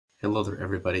Hello there,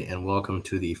 everybody, and welcome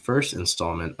to the first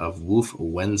installment of WOOF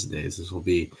Wednesdays. This will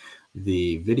be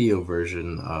the video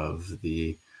version of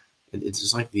it's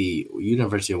just like the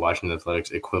University of Washington Athletics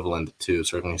equivalent to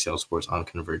Circling Sales Sports on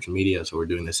Converge Media. So we're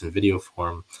doing this in video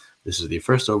form. This is the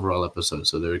first overall episode,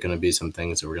 so there are going to be some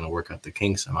things that we're going to work out the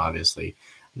kinks. I'm obviously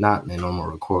not in a normal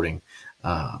recording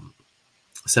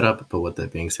setup, but with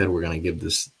that being said, we're going to give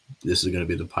this is going to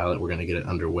be the pilot. We're going to get it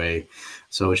underway.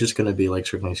 So it's just going to be like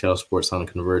Circling Seattle Sports on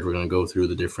Converge. We're going to go through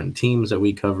the different teams that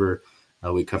we cover.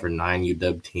 We cover 9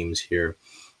 UW teams here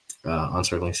on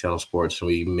Circling Seattle Sports, and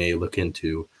we may look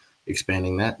into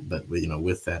expanding that. But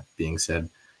with that being said,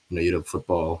 UW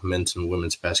football, men's and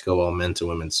women's basketball, men's and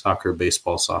women's soccer,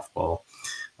 baseball, softball,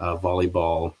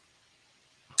 volleyball,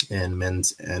 and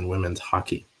men's and women's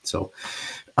hockey. So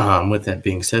with that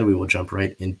being said, we will jump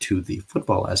right into the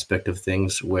football aspect of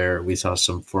things, where we saw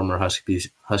some former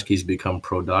Huskies become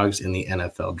Pro Dawgs in the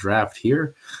NFL draft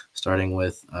here, starting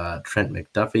with Trent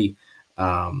McDuffie,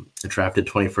 drafted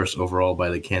 21st overall by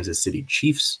the Kansas City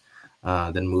Chiefs.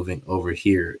 Then moving over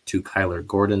here to Kyler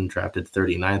Gordon, drafted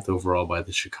 39th overall by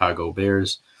the Chicago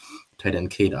Bears. Tight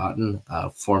end Cade Otton,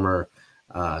 former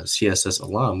CSS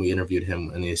alum. We interviewed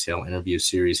him in the ACL interview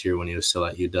series here when he was still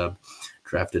at UW.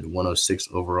 Drafted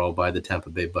 106th overall by the Tampa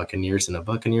Bay Buccaneers. And a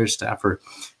Buccaneers staffer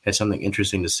had something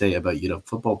interesting to say about UW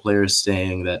football players,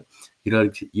 saying that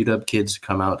UW kids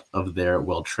come out of there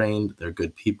well-trained. They're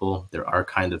good people. They're our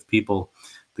kind of people.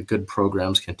 The good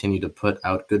programs continue to put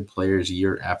out good players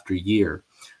year after year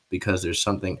because there's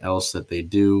something else that they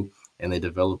do, and they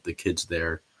develop the kids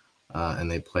there,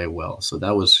 and they play well. So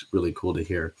that was really cool to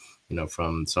hear,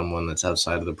 from someone that's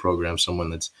outside of the program, someone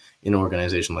that's in an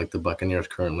organization like the Buccaneers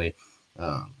currently,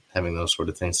 having those sort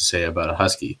of things to say about a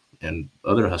Husky and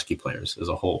other Husky players as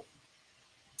a whole.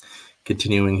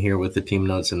 Continuing here with the team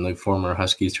notes and the former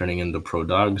Huskies turning into Pro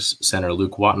Dawgs, center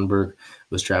Luke Wattenberg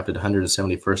was drafted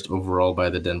 171st overall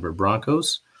by the Denver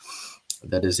Broncos.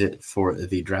 That is it for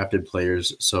the drafted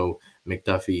players. So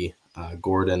McDuffie,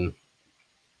 Gordon,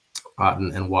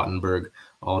 Otten, and Wattenberg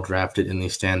all drafted in the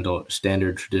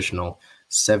standard traditional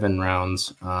 7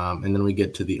 rounds. And then we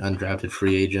get to the undrafted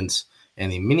free agents and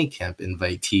the minicamp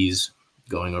invitees.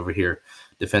 Going over here,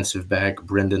 defensive back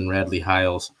Brendan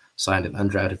Radley-Hiles signed an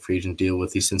undrafted free agent deal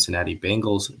with the Cincinnati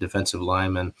Bengals. Defensive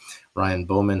lineman Ryan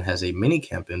Bowman has a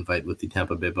minicamp invite with the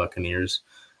Tampa Bay Buccaneers,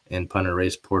 and punter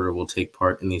Race Porter will take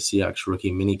part in the Seahawks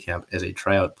rookie minicamp as a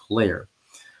tryout player.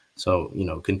 So,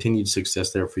 continued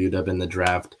success there for UW in the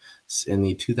draft. In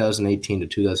the 2018 to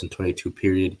 2022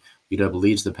 period, UW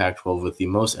leads the Pac-12 with the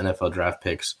most NFL draft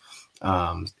picks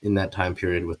in that time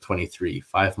period with 23,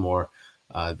 5 more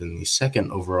than the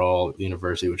second overall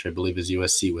university, which I believe is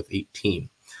USC, with 18.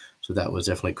 So that was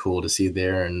definitely cool to see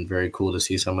there, and very cool to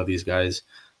see some of these guys,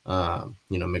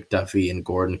 McDuffie and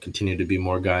Gordon, continue to be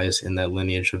more guys in that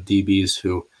lineage of DBs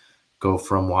who go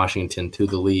from Washington to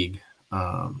the league,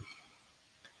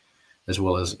 as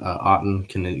well as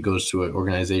Otten goes to an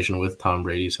organization with Tom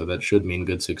Brady, so that should mean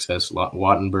good success.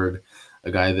 Wattenberg,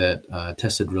 a guy that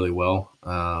tested really well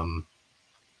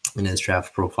in his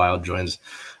draft profile, joins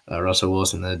Russell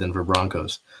Wilson and the Denver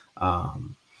Broncos.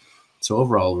 So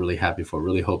overall, really happy for,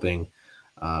 really hoping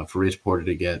for Race Porter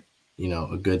to get,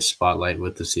 a good spotlight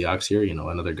with the Seahawks here,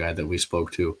 another guy that we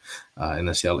spoke to in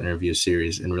the Seattle interview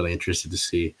series, and really interested to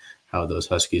see how those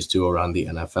Huskies do around the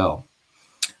NFL.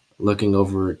 Looking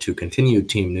over to continued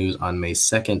team news on May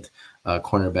 2nd,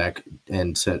 cornerback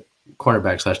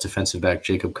 / defensive back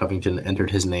Jacob Covington entered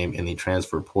his name in the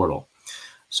transfer portal.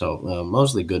 So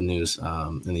mostly good news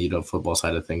in the UW football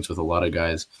side of things, with a lot of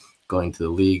guys going to the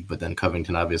league, but then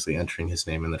Covington obviously entering his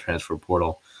name in the transfer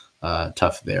portal.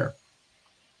 Tough there.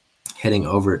 Heading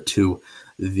over to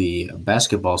the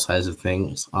basketball side of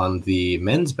things, on the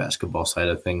men's basketball side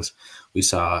of things, we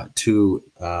saw 2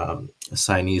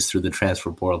 signees through the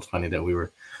transfer portal. It's funny that we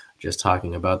were just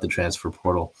talking about the transfer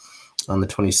portal. On the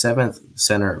 27th,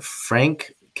 center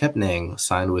Frank Kepnang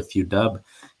signed with UW.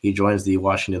 He joins the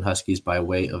Washington Huskies by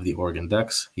way of the Oregon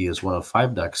Ducks. He is one of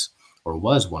 5 Ducks, or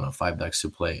was one of 5 Ducks, to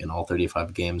play in all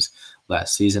 35 games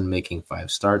last season, making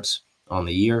 5 starts on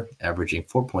the year, averaging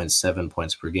 4.7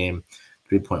 points per game,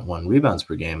 3.1 rebounds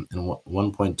per game, and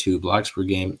 1.2 blocks per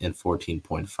game, and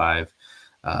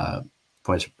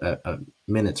 14.5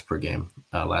 minutes per game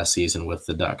last season with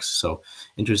the Ducks. So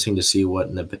interesting to see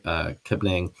what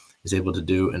Kepnang is able to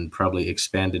do in probably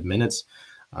expanded minutes,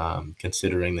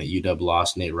 considering that UW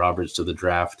lost Nate Roberts to the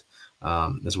draft,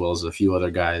 as well as a few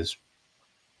other guys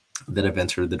that have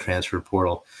entered the transfer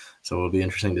portal. So it'll be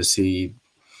interesting to see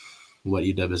what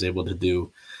UW is able to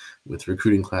do with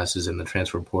recruiting classes in the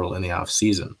transfer portal in the off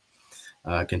season.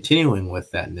 Continuing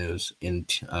with that news,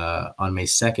 on May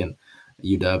 2nd,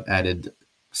 UW added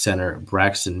center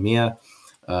Braxton Mia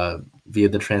via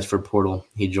the transfer portal.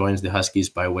 He joins the Huskies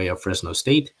by way of Fresno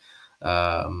State.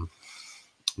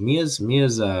 Mia's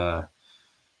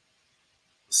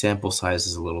sample size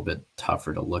is a little bit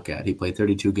tougher to look at. He played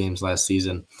 32 games last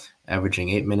season, averaging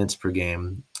 8 minutes per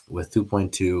game with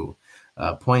 2.2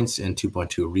 points and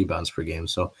 2.2 rebounds per game.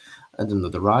 So I don't know,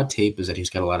 the raw tape is that he's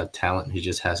got a lot of talent. He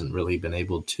just hasn't really been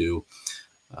able to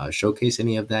showcase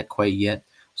any of that quite yet.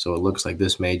 So it looks like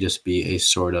this may just be a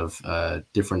sort of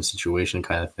different situation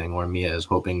kind of thing where Mia is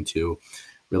hoping to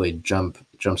really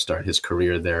jumpstart his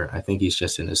career there. I think he's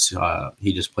just in his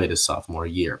he just played his sophomore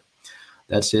year.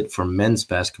 That's it for men's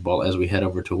basketball. As we head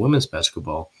over to women's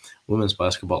basketball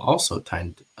also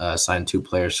signed 2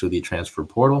 players through the transfer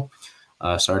portal,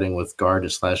 starting with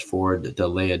guard/forward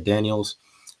Delea Daniels.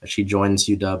 She joins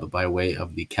UW by way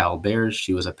of the Cal Bears.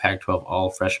 She was a Pac-12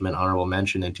 All-Freshman honorable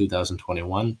mention in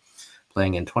 2021,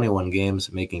 playing in 21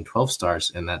 games, making 12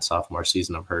 starts in that sophomore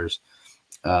season of hers.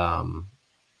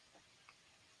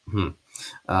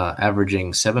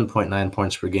 Averaging 7.9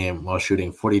 points per game while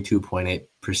shooting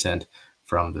 42.8%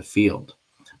 from the field.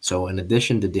 So in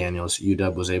addition to Daniels,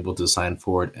 UW was able to sign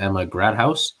forward Emma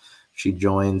Gradhouse. She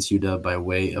joins UW by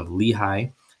way of Lehigh,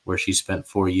 where she spent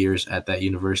 4 years at that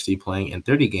university, playing in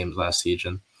 30 games last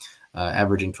season,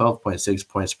 averaging 12.6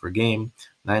 points per game,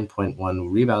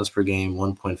 9.1 rebounds per game,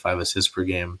 1.5 assists per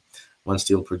game, 1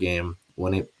 steal per game,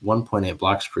 1.8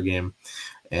 blocks per game,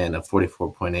 and a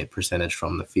 44.8 percentage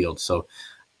from the field. So,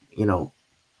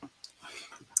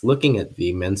 looking at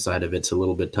the men's side of it's a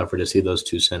little bit tougher to see those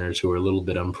 2 centers who are a little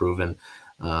bit unproven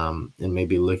and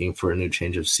maybe looking for a new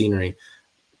change of scenery.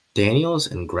 Daniels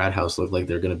and Gradhouse look like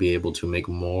they're going to be able to make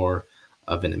more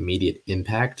of an immediate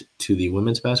impact to the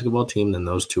women's basketball team than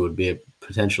those 2 would be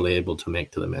potentially able to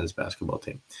make to the men's basketball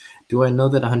team. Do I know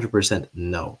that 100%?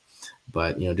 No.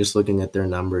 But, just looking at their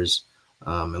numbers,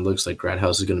 it looks like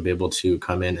Gradhouse is going to be able to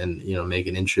come in and, make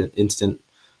an instant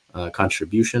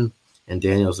contribution. And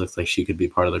Daniels looks like she could be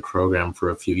part of the program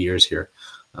for a few years here.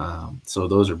 So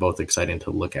those are both exciting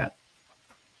to look at.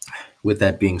 With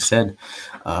that being said,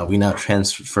 we now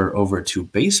transfer over to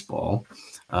baseball.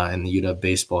 And the UW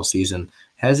baseball season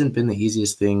hasn't been the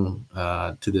easiest thing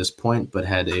to this point, but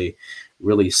had a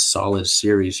really solid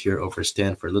series here over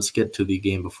Stanford. Let's get to the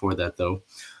game before that, though.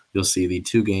 You'll see the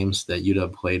 2 games that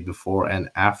UW played before and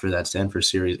after that Stanford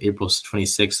series. April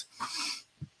 26th,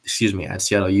 at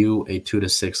Seattle U, a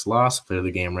 2-6 loss. Player of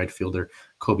the game, right fielder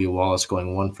Kobe Wallace,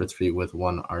 going 1 for 3 with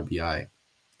 1 RBI.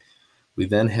 We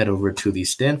then head over to the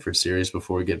Stanford series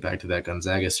before we get back to that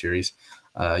Gonzaga series.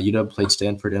 UW played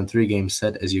Stanford in 3-game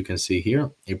set, as you can see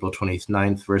here. April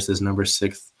 29th versus number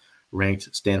 6th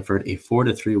ranked Stanford, a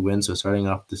 4-3 win. So starting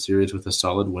off the series with a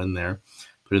solid win there.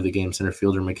 Player of the game, center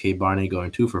fielder McKay Barney, going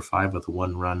 2 for 5 with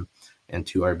 1 run and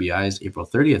 2 RBIs. April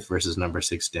 30th versus number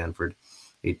 6 Stanford,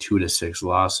 a 2-6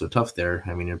 loss. So tough there.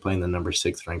 I mean, you're playing the number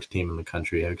 6th ranked team in the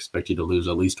country. I expect you to lose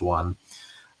at least 1.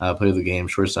 Player of the game,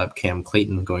 shortstop Cam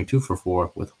Clayton, going 2 for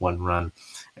 4 with 1 run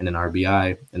and an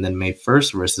RBI. And then May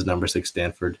 1st versus number 6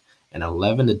 Stanford, an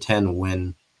 11-10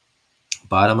 win.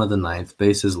 Bottom of the 9th,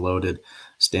 bases loaded.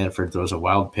 Stanford throws a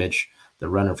wild pitch. The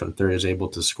runner from third is able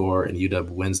to score, and UW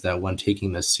wins that one,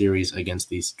 taking the series against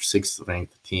the 6th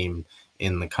ranked team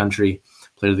in the country.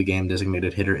 Player of the game,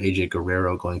 designated hitter AJ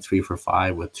Guerrero, going 3 for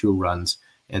 5 with 2 runs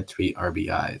and 3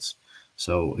 RBIs.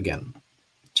 So again,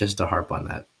 just to harp on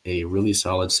that, a really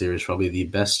solid series, probably the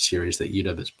best series that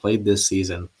UW has played this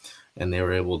season, and they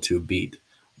were able to beat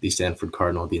the Stanford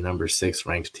Cardinal, the number 6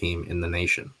 ranked team in the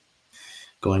nation.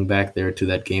 Going back there to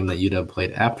that game that UW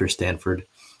played after Stanford,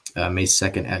 May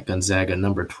 2nd at Gonzaga,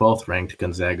 number 12th ranked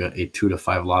Gonzaga, a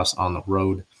 2-5 loss on the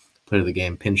road. Player of the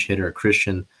game, pinch hitter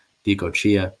Christian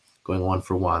Dicochia, going 1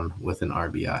 for 1 with an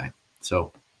RBI.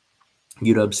 So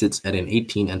UW sits at an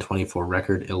 18-24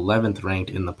 record, 11th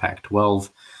ranked in the Pac-12.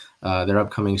 Their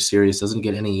upcoming series doesn't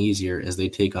get any easier as they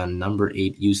take on number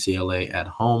 8 UCLA at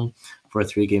home for a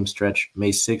 3-game stretch.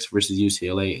 May 6th versus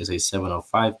UCLA is a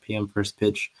 7:05 p.m. first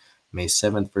pitch. May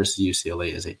 7th versus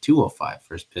UCLA is a 2:05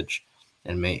 first pitch.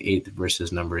 And May 8th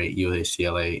versus number 8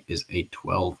 UCLA is a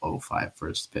 12:05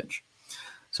 first pitch.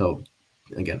 So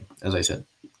again, as I said,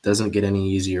 doesn't get any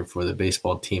easier for the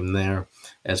baseball team there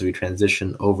as we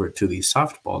transition over to the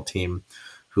softball team,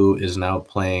 who is now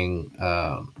playing,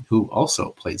 who also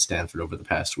played Stanford over the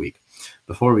past week.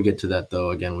 Before we get to that,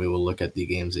 though, again, we will look at the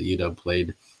games that UW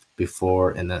played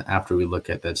before and then after we look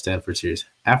at that Stanford series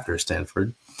after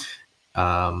Stanford.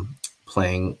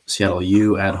 Playing Seattle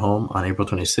U at home on April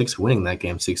 26th, winning that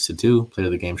game 6-2. Player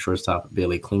of the game, shortstop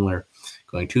Bailey Klingler,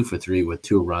 going 2 for 3 with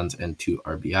 2 runs and 2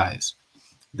 RBIs.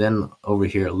 Then over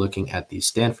here, looking at the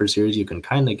Stanford series, you can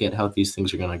kind of get how these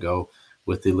things are going to go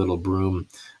with the little broom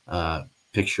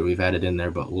picture we've added in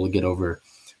there, but we'll get over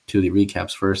to the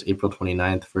recaps first. April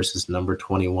 29th versus number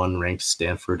 21 ranked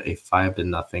Stanford, a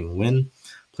 5-0 win.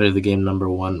 Player of the game, number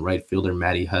 1 right fielder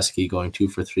Matty Husky, going 2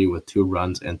 for 3 with 2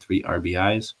 runs and 3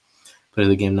 RBIs. Player of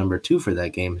the game, number 2 for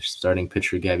that game, starting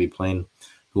pitcher Gabby Plain,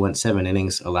 who went 7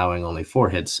 innings, allowing only 4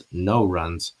 hits, no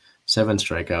runs, 7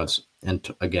 strikeouts,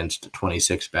 and against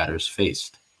 26 batters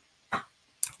faced.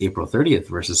 April 30th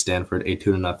versus Stanford, a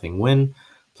 2-0 win.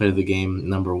 Player of the game,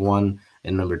 number 1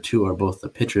 and number 2 are both the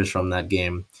pitchers from that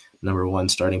game. Number 1,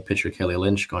 starting pitcher Kelly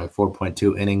Lynch, going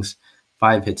 4.2 innings,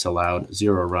 5 hits allowed,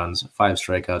 0 runs, 5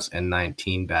 strikeouts, and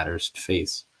 19 batters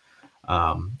faced.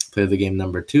 Player of the game,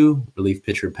 number 2, relief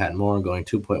pitcher Pat Moore, going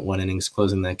 2.1 innings,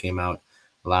 closing that game out,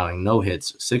 allowing no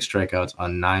hits, 6 strikeouts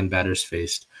on 9 batters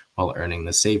faced, while earning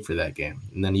the save for that game.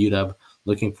 And then UW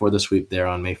looking for the sweep there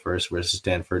on May 1st versus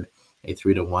Stanford, a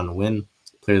 3-1 win.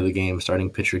 Player of the game,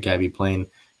 starting pitcher Gabby Plain,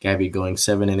 Gabby going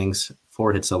 7 innings,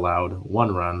 4 hits allowed,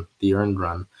 1 run, the earned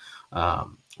run,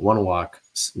 1 walk,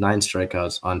 9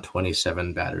 strikeouts on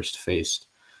 27 batters faced.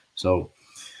 So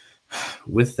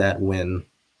with that win,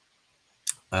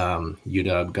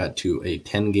 UW got to a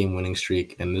 10-game winning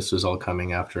streak, and this was all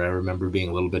coming after I remember being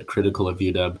a little bit critical of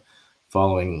UW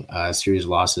following series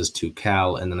losses to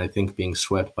Cal, and then I think being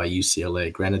swept by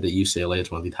UCLA. Granted that UCLA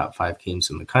is one of the top 5 teams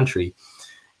in the country,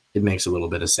 it makes a little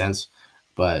bit of sense.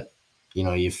 But, you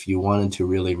know, if you wanted to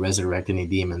really resurrect any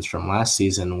demons from last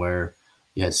season where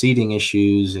you had seeding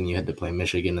issues and you had to play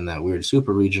Michigan in that weird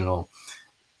super regional,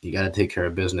 you got to take care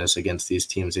of business against these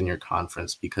teams in your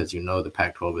conference because you know the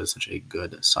Pac-12 is such a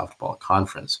good softball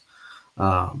conference.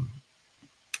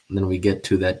 Then we get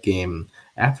to that game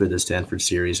after the Stanford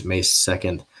series, May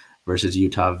 2nd versus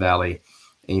Utah Valley,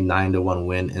 a 9-1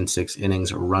 win in 6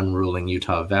 innings, run-ruling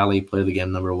Utah Valley. Player of the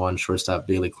game, number 1, shortstop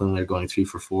Bailey Klingler, going 3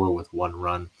 for 4 with 1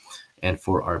 run and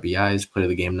 4 RBIs. Player of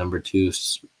the game, number 2,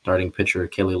 starting pitcher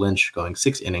Kelly Lynch, going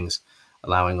 6 innings,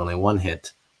 allowing only 1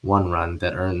 hit, 1 run.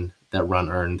 That run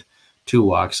earned 2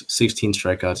 walks, 16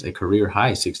 strikeouts, a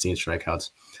career-high 16 strikeouts,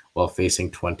 while facing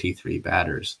 23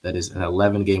 batters. That is an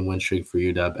 11-game win streak for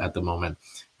UW at the moment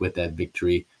with that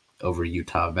victory over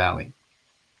Utah Valley.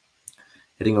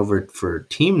 Heading over for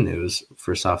team news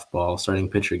for softball, starting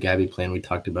pitcher Gabby Plain, we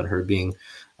talked about her being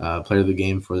player of the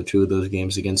game for the 2 of those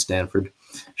games against Stanford.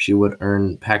 She would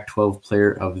earn Pac-12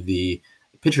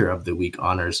 pitcher of the week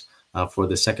honors for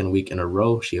the 2nd week in a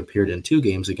row. She appeared in 2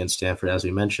 games against Stanford, as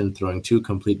we mentioned, throwing 2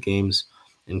 complete games,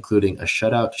 including a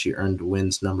shutout. She earned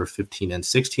wins number 15 and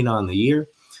 16 on the year.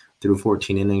 Through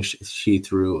 14 innings, she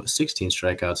threw 16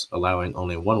 strikeouts, allowing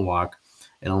only 1 walk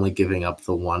and only giving up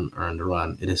the 1 earned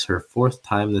run. It is her 4th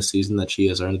time this season that she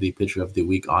has earned the Pitcher of the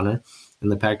Week honor in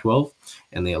the Pac-12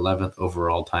 and the 11th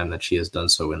overall time that she has done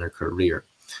so in her career.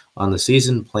 On the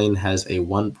season, Plain has a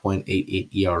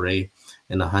 1.88 ERA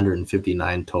and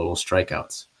 159 total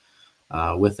strikeouts.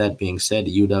 With that being said,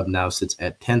 UW now sits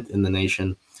at 10th in the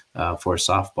nation for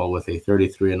softball with a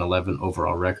 33-11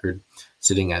 overall record,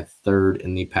 sitting at 3rd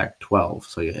in the Pac-12.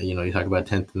 So, you talk about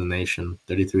 10th in the nation,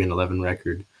 33-11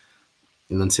 record,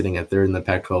 and then sitting at 3rd in the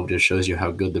Pac-12 just shows you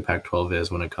how good the Pac-12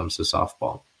 is when it comes to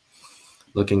softball.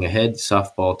 Looking ahead,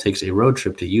 softball takes a road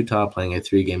trip to Utah, playing a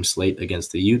 3-game slate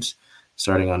against the Utes,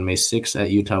 starting on May 6th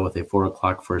at Utah with a 4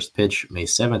 o'clock first pitch, May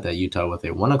 7th at Utah with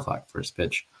a 1 o'clock first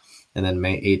pitch, and then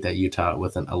May 8th at Utah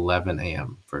with an 11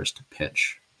 a.m. first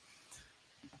pitch.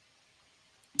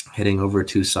 Heading over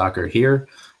to soccer here.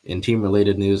 In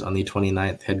team-related news, on the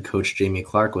 29th, head coach Jamie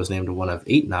Clark was named one of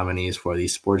 8 nominees for the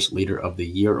Sports Leader of the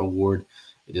Year award.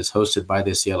 It is hosted by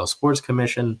the Seattle Sports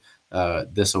Commission.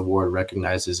 This award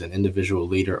recognizes an individual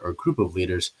leader or group of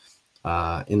leaders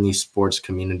in the sports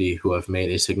community who have made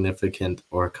a significant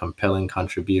or compelling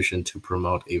contribution to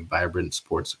promote a vibrant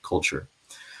sports culture.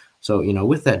 So,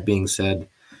 with that being said,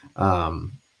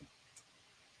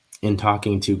 in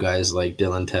talking to guys like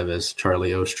Dylan Tevis,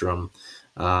 Charlie Ostrom,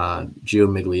 Gio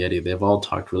Miglietti, they've all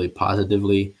talked really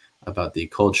positively about the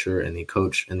culture and the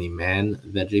coach and the man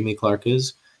that Jamie Clark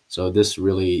is. So this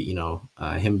really,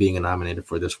 him being nominated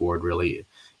for this award really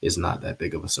is not that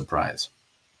big of a surprise.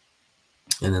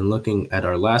 And then looking at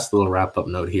our last little wrap-up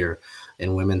note here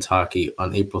in women's hockey,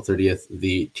 on April 30th,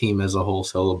 the team as a whole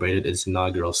celebrated its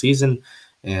inaugural season,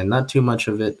 and not too much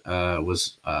of it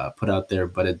was put out there,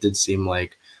 but it did seem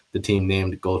like the team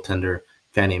named goaltender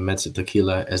Fanny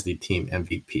Metsa-Tequila as the team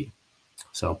MVP.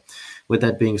 So with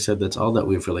that being said, that's all that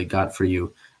we've really got for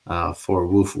you for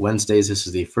WOOF Wednesdays. This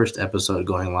is the first episode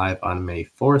going live on May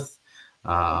 4th.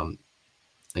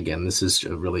 again, this is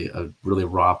a really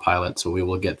raw pilot, so we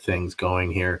will get things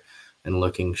going here and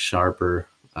looking sharper,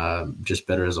 just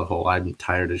better as a whole. I'm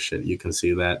tired as shit. You can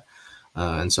see that.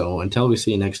 And so until we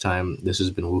see you next time, this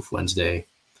has been WOOF Wednesday.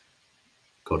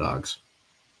 Go Dogs.